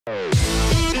What's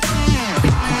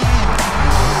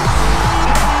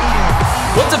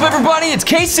up, everybody? It's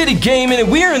K-City Gaming,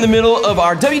 and we are in the middle of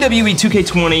our WWE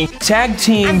 2k20 Tag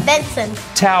Team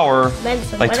Tower.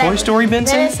 Benson, like whatever. Toy Story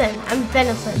Benson? Venison. I'm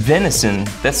venison. Venison.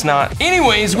 That's not.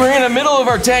 Anyways, we're in the middle of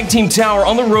our Tag Team Tower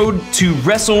on the road to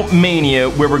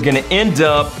WrestleMania, where we're gonna end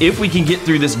up, if we can get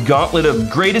through this gauntlet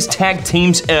of greatest tag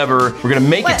teams ever, we're gonna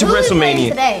make it to who are we playing WrestleMania.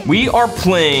 Today? We are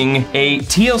playing a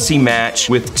TLC match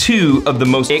with two of the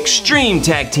most extreme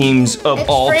tag teams of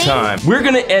all time. We're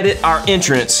gonna edit our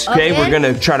entrance, okay? We're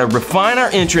gonna try to refine our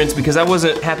entrance because I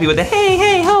wasn't happy with the hey,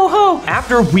 hey, ho, ho.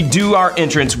 After we do our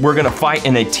entrance, we're gonna fight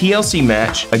in a TLC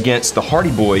match against the Hardy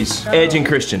Boyz, Edge and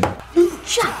Christian.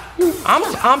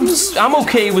 I'm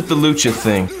okay with the lucha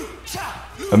thing.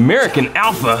 American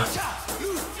Alpha.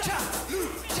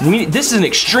 This is an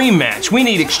extreme match. We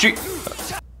need extreme.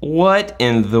 What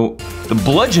in the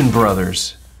Bludgeon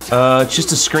Brothers? It's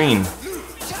just a screen.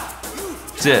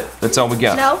 That's it. That's all we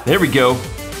got. No. There we go.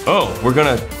 Oh,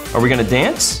 are we gonna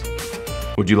dance?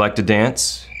 Would you like to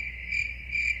dance?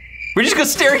 We're just gonna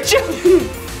stare at you.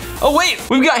 Oh wait,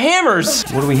 we've got hammers.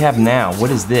 What do we have now? What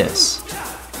is this?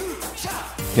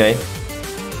 Okay.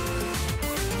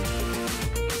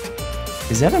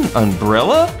 Is that an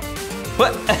umbrella?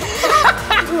 What?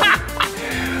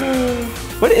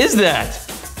 What is that?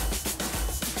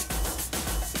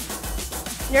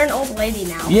 You're an old lady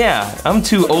now. Yeah, I'm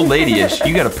too old lady-ish.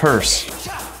 You got a purse.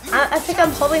 I think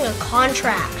I'm holding a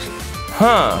contract.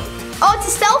 Huh. Oh, it's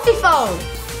a selfie phone.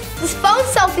 This phone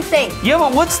selfie thing. Yeah,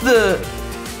 but what's the...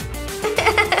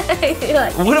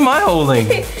 What am I holding?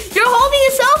 You're holding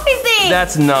a selfie thing.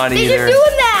 That's not either. You're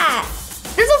doing that.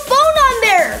 There's a phone on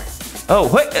there. Oh,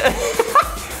 what?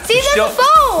 See, that's a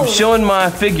phone. I'm showing my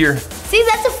figure. See,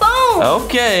 that's a phone.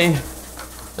 Okay.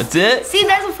 That's it? See,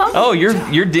 there's a phone. Oh,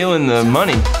 you're dealing the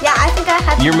money. Yeah, I think I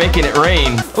had to. You're making it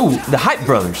rain. Oh, the Hype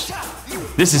Brothers.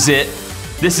 This is it.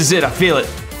 This is it, I feel it.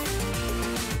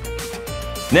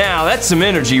 Now, that's some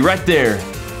energy right there.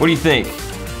 What do you think?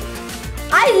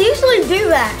 I usually do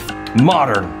that.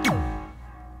 Modern.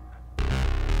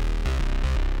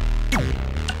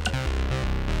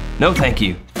 No, thank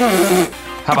you.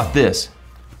 How about this?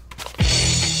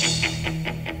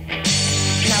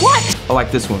 What? I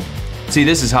like this one. See,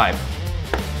 this is hype.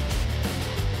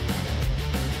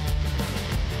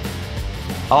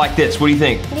 I like this. What do you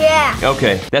think? Yeah.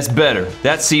 Okay, that's better.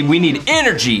 See, we need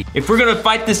energy. If we're gonna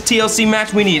fight this TLC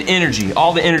match, we need energy.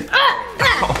 All the energy.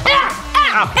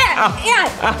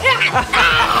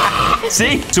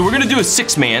 See? So we're gonna do a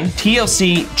 6-man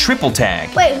TLC triple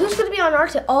tag. Wait, who's gonna be on our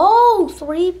team? Oh,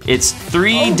 3. It's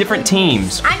 3 different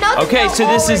teams. I know. Okay, so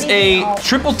this is a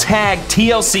triple tag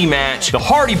TLC match. The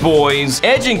Hardy Boyz,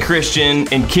 Edge and Christian,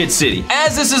 and Kid City.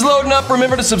 As this is loading up,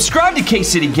 remember to subscribe to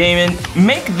K-City Gaming.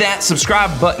 Make that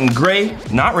subscribe button gray,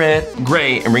 not red,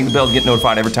 gray, and ring the bell to get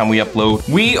notified every time we upload.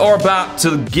 We are about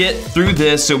to get through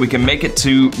this so we can make it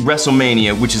to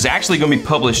WrestleMania, which is actually gonna be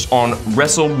published on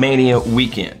WrestleMania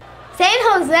weekend. San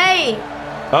Jose.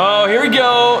 Oh, here we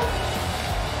go.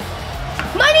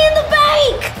 Money in the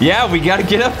bank. Yeah, we gotta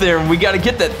get up there and we gotta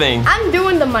get that thing. I'm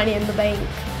doing the money in the bank.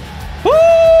 Woo!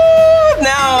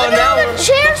 Now. The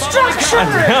chair structure.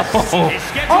 I know.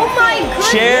 Oh my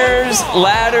goodness. Chairs,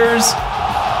 ladders,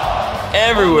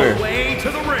 everywhere. On the way to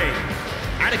the ring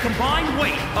at a combined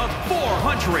weight of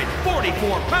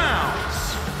 444 pounds.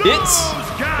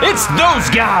 It's those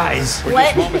guys. We're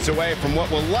just moments away from what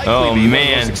will likely be one of the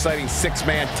most exciting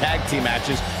 6-man tag team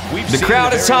matches we've seen. The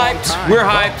crowd is hyped. We're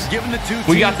hyped.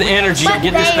 We got the energy to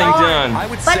get this thing done.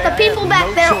 But the people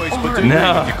back there aren't.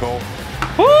 No.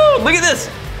 Woo! Look at this.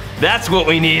 That's what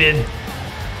we needed.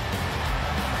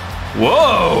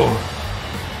 Whoa!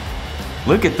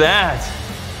 Look at that.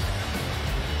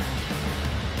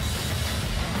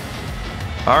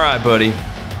 All right, buddy.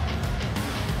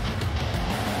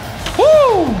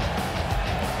 Woo!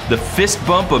 The fist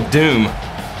bump of doom. Boom!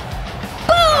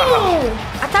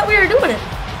 I thought we were doing it.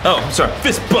 Oh, sorry.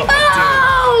 Fist bump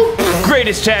Oh! of doom.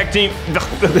 Greatest tag team.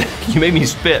 You made me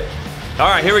spit. All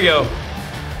right, here we go.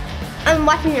 I'm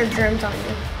wiping your germs on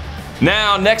you.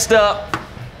 Now, next up.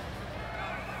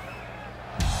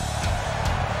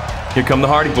 Here come the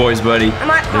Hardy Boyz, buddy.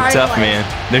 They're tough, man.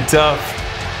 They're tough.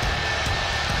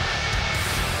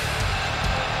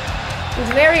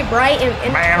 It's very bright and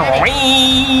energetic.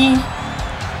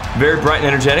 Very bright and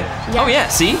energetic. Yeah. Oh yeah,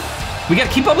 see? We gotta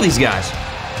keep up with these guys.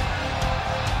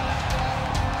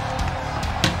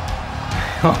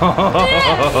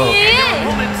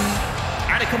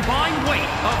 At a combined weight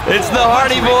of It's the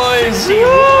Hardy Boyz.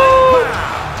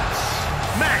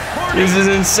 This is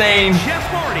insane. Jeff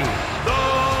Hardy, the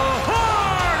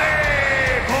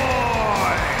Hardy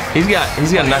Boyz. He's got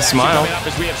a nice smile.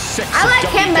 I like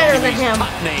him better than him.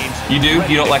 You do?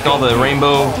 You don't like all the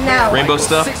rainbow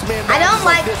stuff? I don't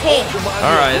like pink.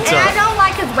 All right, it's all right. I don't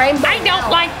like his rainbow. I don't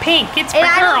like pink. It's for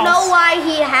and girls. I don't know why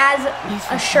he has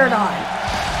a shirt on.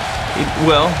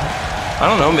 Well, I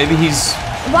don't know. Maybe he's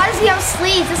Why does he have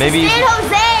sleeves? This maybe is San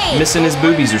Jose. missing his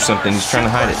boobies or something. He's trying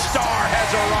to hide it.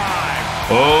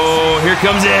 Oh, here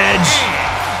comes Edge.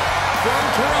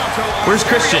 Where's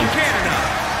Christian?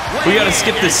 We gotta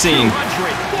skip this scene.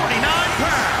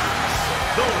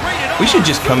 We should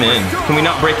just come in. Can we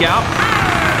not break out?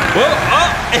 Whoa! Oh,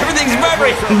 everything's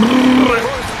vibrating.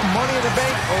 Money in the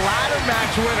Bank ladder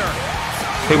match winner.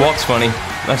 He walks funny,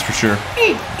 that's for sure.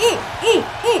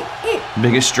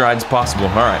 Biggest strides possible.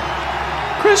 All right.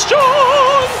 Christian!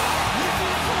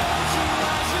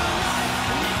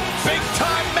 Big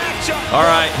time matchup. All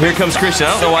right, here comes Christian.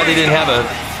 I don't know why they didn't have a...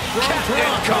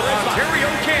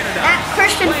 At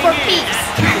Christian for peeps.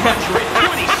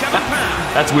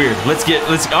 That's weird.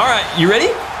 All right, you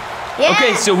ready? Yeah.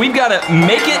 Okay, so we've got to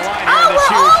make it. Oh,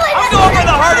 we're all in I'm it. going for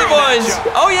the Hardy Boyz.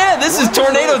 Oh yeah, this is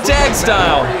tornado tag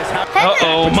style.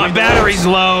 Uh-oh, my battery's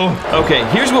low. Okay,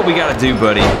 here's what we got to do,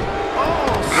 buddy.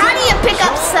 How do you pick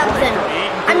up something?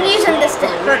 I'm using this to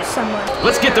hurt someone.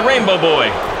 Let's get the Rainbow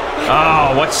Boy.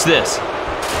 Oh, watch this.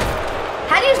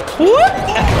 How do you...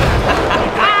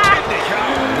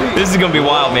 This is gonna be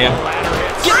wild, man.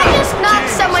 I just knocked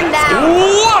someone down.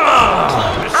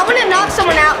 Whoa! I want to knock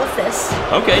someone out with this.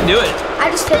 Okay, do it. I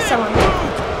just hit someone.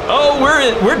 Oh,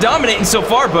 we're dominating so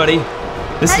far, buddy.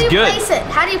 This is good. How do you place it?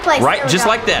 How do you place it? Right, just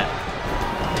like that.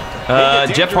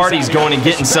 Jeff Hardy's going and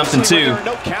getting something too,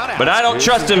 but I don't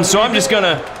trust him, so I'm just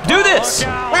gonna do this.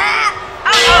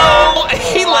 Oh,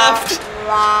 he left.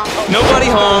 Nobody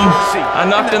home. I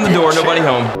knocked on the door. Nobody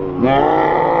home.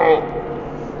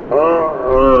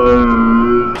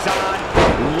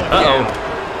 Uh-oh.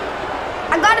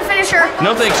 I got a finisher.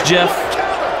 No thanks, Jeff.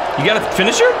 You got a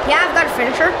finisher? Yeah, I've got a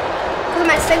finisher. Because of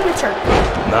my signature.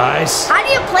 Nice. How do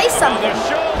you place something?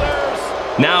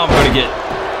 Now I'm gonna get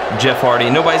Jeff Hardy.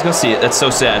 Nobody's gonna see it. That's so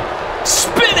sad.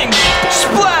 Spinning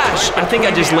splash! I think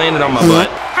I just landed on my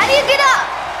butt. How do you get up?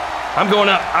 I'm going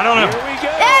up. I don't know.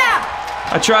 Yeah.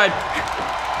 I tried.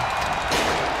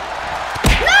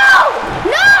 No!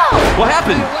 No! What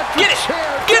happened? Get it!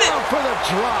 Get it!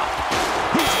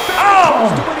 No!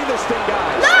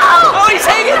 Oh, he's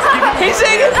hanging! He's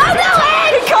hanging! Oh, no,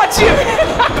 Edge! He caught you!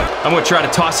 I'm gonna try to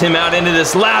toss him out into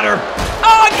this ladder.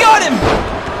 Oh, I got him!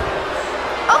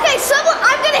 Okay,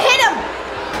 I'm gonna hit him.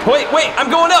 Wait,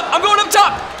 I'm going up! I'm going up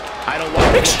top! I don't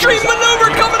like Extreme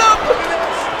maneuver coming up!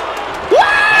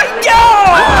 What?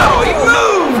 Oh, he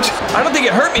moved! I don't think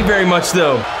it hurt me very much,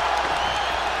 though.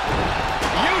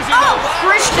 Oh,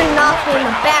 Christian knocked me in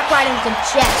the back right into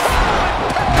Jeff.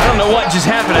 I don't know what just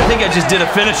happened. I think I just did a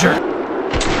finisher.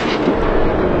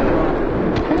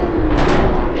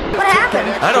 What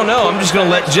happened? I don't know. I'm just gonna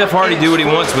let Jeff Hardy do what he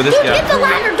wants with this Dude, guy. get the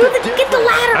ladder. Get the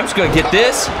ladder. I'm just gonna get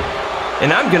this,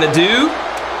 and I'm gonna do...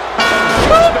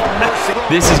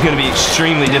 This is gonna be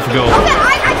extremely difficult. Okay,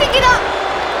 I can get up.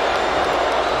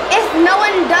 If no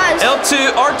one does.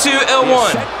 L2, R2,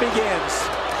 L1.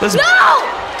 Let's No!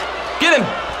 get him.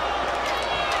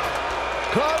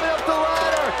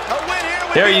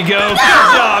 There you go. No!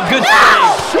 Good job. Good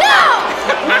No! save.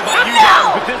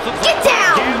 No! Get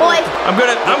down, boy. I'm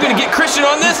gonna get Christian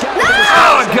on this. No!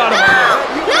 Oh, I got him.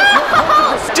 No!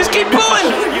 Just keep pulling.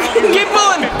 Keep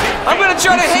pulling. I'm gonna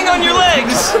try to hang on your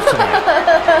legs.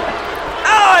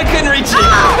 Oh, I couldn't reach it.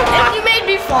 Oh, you made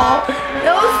me fall.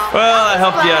 That was Well, I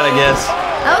helped you out, I guess.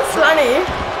 That was funny.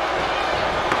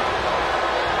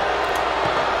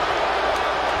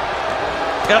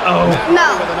 Uh-oh.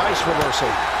 No. With a nice reversal.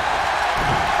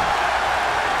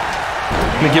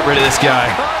 Let me get rid of this guy.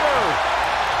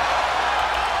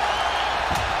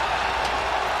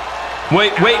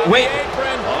 Wait.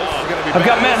 I've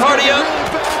got Matt Hardy up.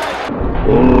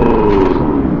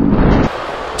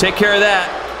 Take care of that.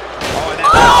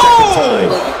 Oh!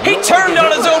 He turned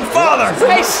on his own father.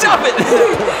 Hey, stop it.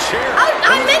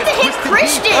 I meant to hit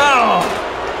Christian. Oh,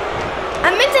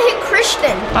 I meant to hit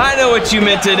Christian. I know what you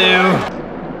meant to do.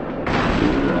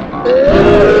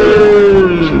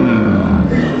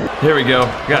 Here we go.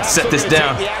 Gotta set this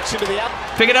down.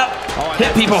 Pick it up.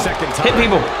 Hit people. Hit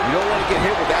people.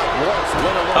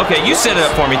 Okay, you set it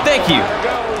up for me. Thank you.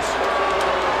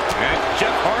 And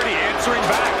Jeff Hardy answering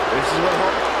back.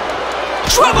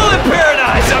 Trouble in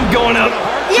paradise. I'm going up.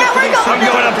 Yeah, we're going. I'm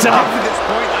going up top. At this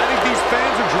point, I think these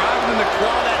fans are driving them to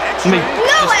claw that extra.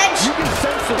 No, Edge.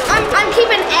 I'm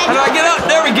keeping Edge. How do I get up?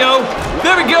 There we go.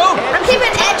 There we go. I'm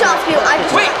keeping Edge off you.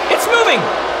 Wait, it's moving.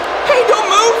 Hey, don't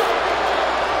move.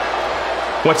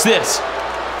 What's this?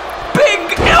 Big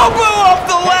elbow off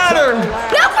the ladder.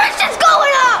 Now Christian's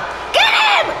going up. Get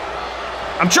him.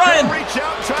 I'm trying. Reach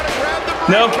out and try to grab the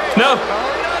No, briefcase. no. Oh,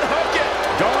 not hook it.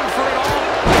 Going for it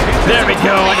all. There we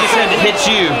go. I just had to hit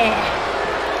you.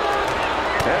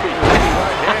 Heavy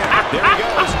right hand. There he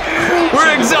goes. We're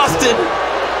exhausted.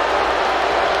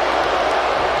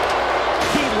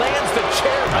 He lands the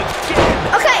chair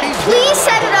again. Okay, please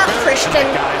set it up, Christian.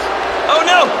 Oh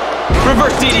no!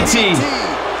 Reverse DDT.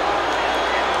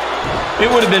 It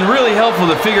would have been really helpful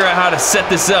to figure out how to set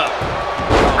this up.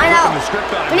 I know.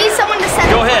 We need someone to set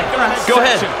it Go up ahead. for us. Go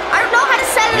ahead. I don't know how to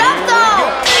set it up though.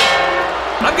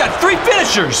 I've got 3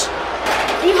 finishers.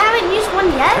 You haven't used one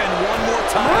yet? And one more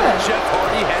time, Jeff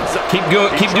Hardy heads up. Keep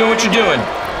going. Keep doing what you're doing.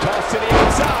 Toss to the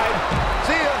outside.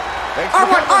 See ya. Thanks for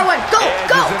R1, coming. R1, go, Edge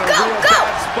go, is in a go, real go.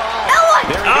 bad spot. L1.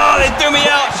 There he Oh, goes. they threw me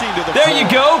out. Crashing to the There you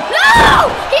floor. go.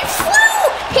 No! He flew!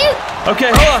 He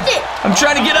Okay, hold on. missed it. I'm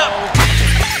trying to get up.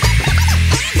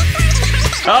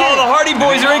 Oh, the Hardy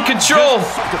Boys are in control.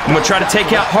 I'm gonna try to take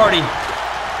out Hardy.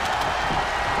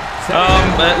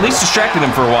 At least distracted him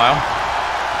for a while.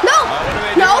 No!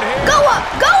 No! Go up!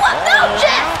 Go up! No,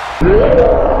 Jeff!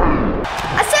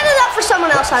 I set it up for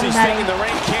someone else I'm He's betting. thinking the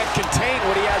ring can't contain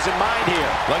what he has in mind here.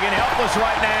 Looking helpless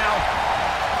right now.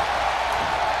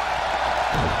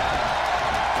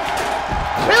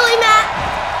 Really, Matt?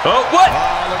 Oh, what?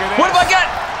 Oh, look at this. What have I got?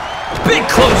 Big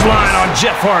clothesline on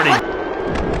Jeff Hardy.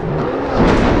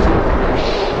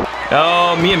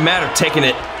 Oh, me and Matt are taking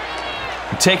it.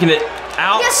 We're taking it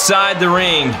outside the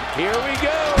ring. Here we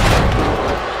go.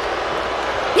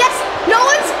 Yes! No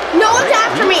one's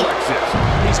after me.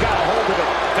 He's got a hold of it.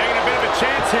 Taking a bit of a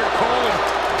chance here, Cole. And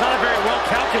not a very well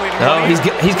calculated one. Oh, he's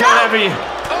coming after you.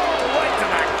 Oh, right to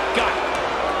the gut.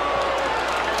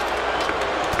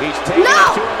 He's taking No!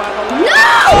 it to him on the left.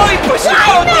 No! Oh, he pushed it Why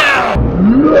both down.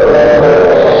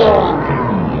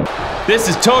 This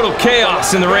is total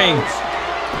chaos in the ring.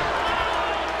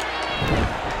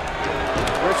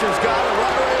 Richard's got a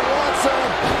rubber and wants him.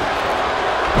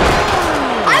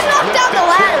 I knocked down the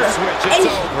ladder,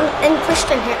 and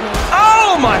Christian hit me.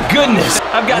 Oh my goodness!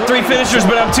 I've got 3 finishers,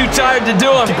 but I'm too tired to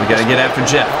do them. We gotta get after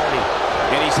Jeff.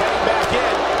 And he's heading back in.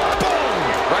 Boom!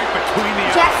 Right between the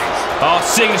Jeff. eyes. Oh,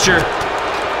 signature.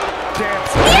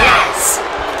 Yes!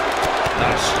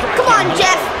 Come on,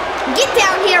 Jeff. Get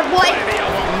down here, boy. The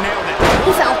elbow nailed it.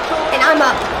 He fell, and I'm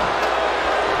up.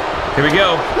 Here we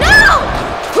go. No!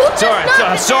 Who just knocked it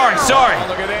down? Sorry. Oh,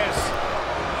 look at this.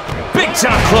 Big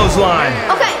time clothesline.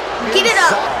 Okay, get it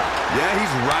up. Yeah,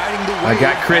 he's riding the I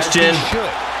got Christian.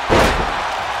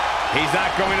 He's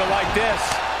not going to like this.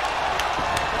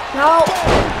 No.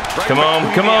 Come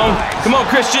on,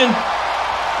 Christian.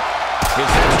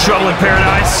 Trouble in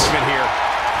paradise. Here.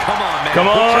 Come on, man. Come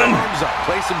Put your on. arms up.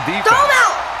 Play some defense. Throw him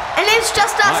out. And it's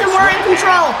just us, and we're in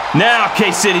control. Now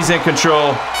K-City's in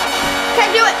control. Okay,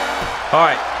 do it. All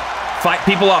right, fight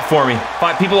people off for me.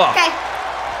 Fight people off. Okay.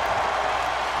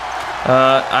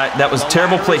 That was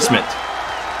terrible placement.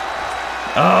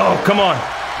 Oh, come on.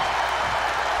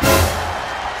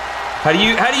 How do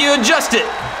you adjust it?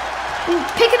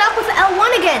 Pick it up with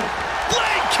L1 again.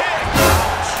 Leg kick.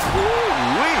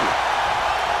 Ooh-wee.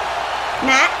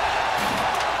 Matt.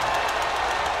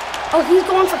 Oh, he's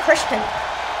going for Christian.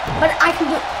 But I can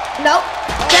do... Nope.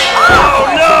 Oh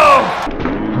no!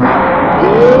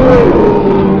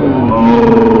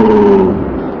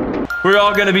 We're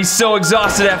all gonna be so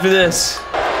exhausted after this.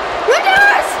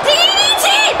 Reverse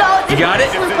DDT! No, You got it?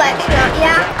 Suplex. No,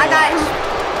 yeah, I got him.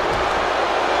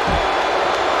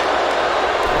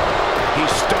 He's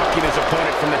stalking his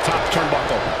opponent from the top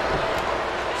turnbuckle.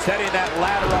 Setting that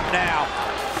ladder up now.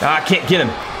 I can't get him.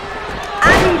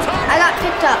 I got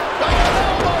picked up.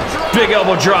 Big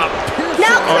elbow drop.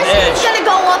 Now On Christian's edge. gonna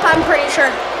go up, I'm pretty sure.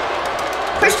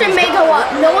 Christian may go up.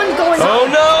 No one's going Oh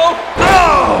up. no!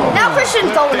 Oh! Now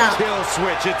Christian's going up. Kill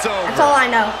switch. It's over. That's all I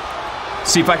know.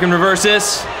 See if I can reverse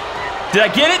this. Did I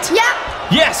get it? Yep.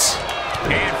 Yes.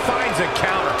 And finds a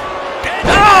counter. And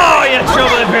Oh, yeah,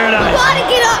 trouble in You paradise. gotta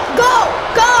get up. Go.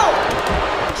 Go.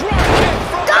 drop kick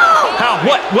from Go. How?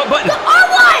 What? What button?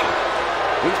 R1.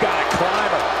 We've got a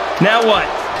climber. Now what?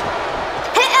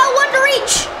 Hit L1 to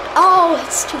reach. Oh,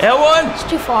 it's too L1? It's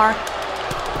too far.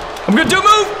 I'm gonna do a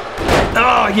move.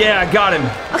 Oh, yeah, I got him.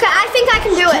 Okay, I think I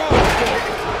can do it.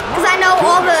 Because I know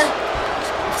all the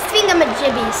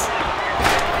thingamajibbies.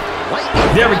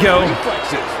 There we go.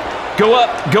 Reflexes. Go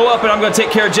up, and I'm gonna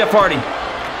take care of Jeff Hardy.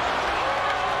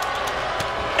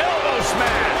 Elbow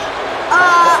smash.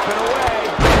 Been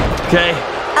away. Okay.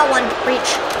 L1,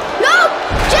 reach. No!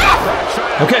 Jeff!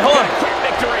 Okay, hold on. Quick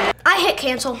victory. I hit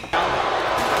cancel.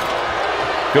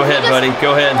 Go ahead, buddy.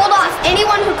 Go ahead. Hold off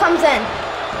anyone who comes in.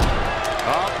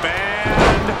 Up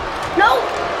and... No,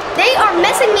 they are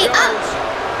messing me up.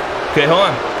 Okay,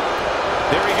 hold on.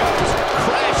 There he goes,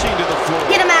 crashing to the floor.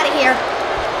 Get him out of here.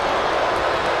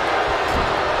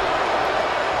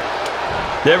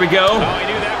 There we go. Oh, I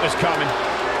knew that was coming.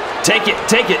 Take it,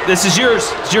 take it. This is yours.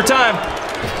 It's your time.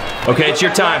 Okay, it's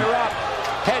your time.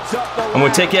 Heads up the I'm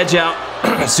gonna take Edge out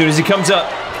as soon as he comes up.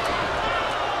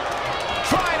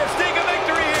 Trying to sneak a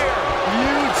victory here.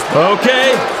 Okay.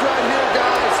 Right here,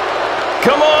 guys.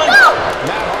 Come on. No!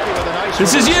 Matt Hardy with a nice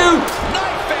This is you.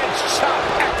 knife edge shot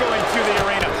echoing through the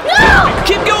arena. No!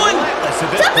 Keep going.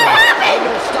 Something happened!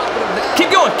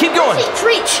 Keep going. Keep going.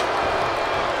 Reach.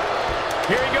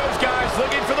 Here he goes, guys,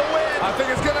 looking for the win. I think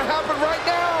it's gonna happen right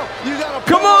now. You gotta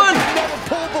Come on. Never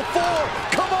pulled before.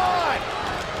 Come on.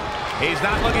 He's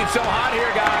not looking so hot here,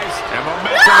 guys. And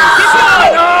momentum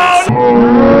is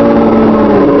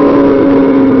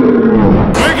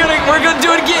We're gonna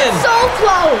do it again. So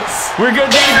close. We're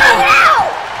gonna do it No!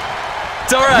 again.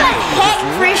 It's all right. Heck,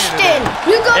 Christian.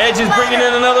 You go. Edge is bringing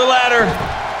in another ladder.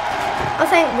 Oh,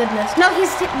 thank goodness. No,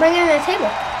 he's bringing in a table.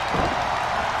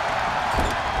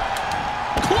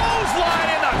 clothesline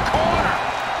in the corner.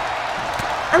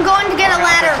 I'm going to get a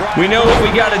ladder. We know what we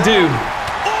gotta do.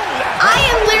 I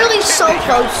am literally so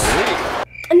close.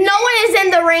 No one is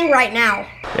in the ring right now.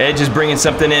 Edge is bringing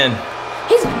something in.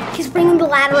 He's bringing the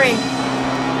ladder in.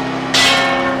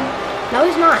 No,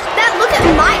 he's not. Look at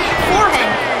my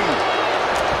forehead.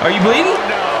 Are you bleeding?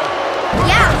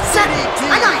 Yeah, son,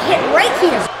 I got hit right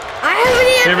here. I haven't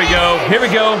even. Here we go. Here we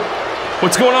go.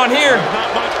 What's going on here?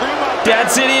 Dad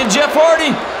City and Jeff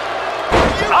Hardy.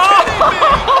 Oh,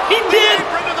 he did.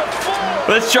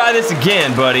 Let's try this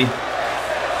again, buddy.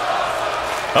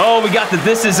 Oh, we got the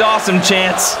 "This is awesome"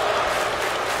 chance.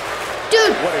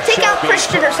 Dude, take out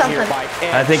Christian or something.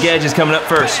 I think Edge is coming up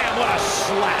first.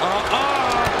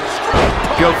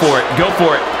 Go for it. Go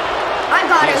for it. I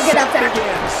got it. Get up there.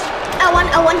 L1,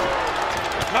 L1.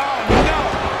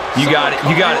 You got it.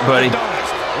 You got it, buddy.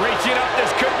 Reaching up.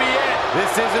 This could be it.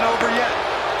 This isn't over yet.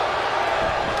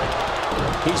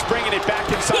 He's bringing it back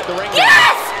inside the ring.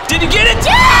 Yes! Did you get it?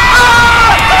 Yes!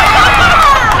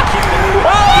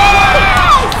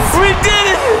 We did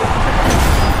it!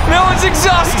 That was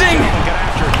exhausting!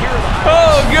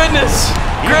 Oh, goodness.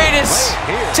 Greatest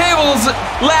tables,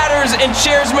 ladders, and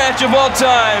chairs match of all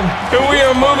time. And we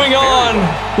are moving on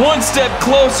one step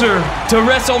closer to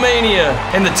WrestleMania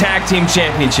and the Tag Team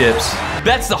Championships.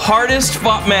 That's the hardest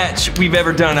fought match we've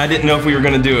ever done. I didn't know if we were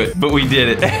going to do it, but we did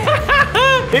it.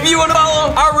 If you want to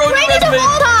follow our road to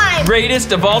WrestleMania,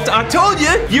 greatest of all time. I told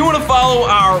you, you want to follow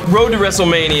our road to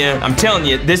WrestleMania. I'm telling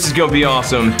you, this is gonna be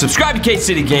awesome. Subscribe to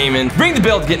K-City Gaming. Ring the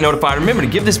bell to get notified. Remember to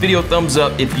give this video a thumbs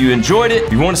up if you enjoyed it.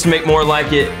 If you want us to make more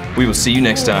like it, we will see you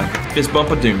next time. Fist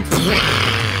bump of doom.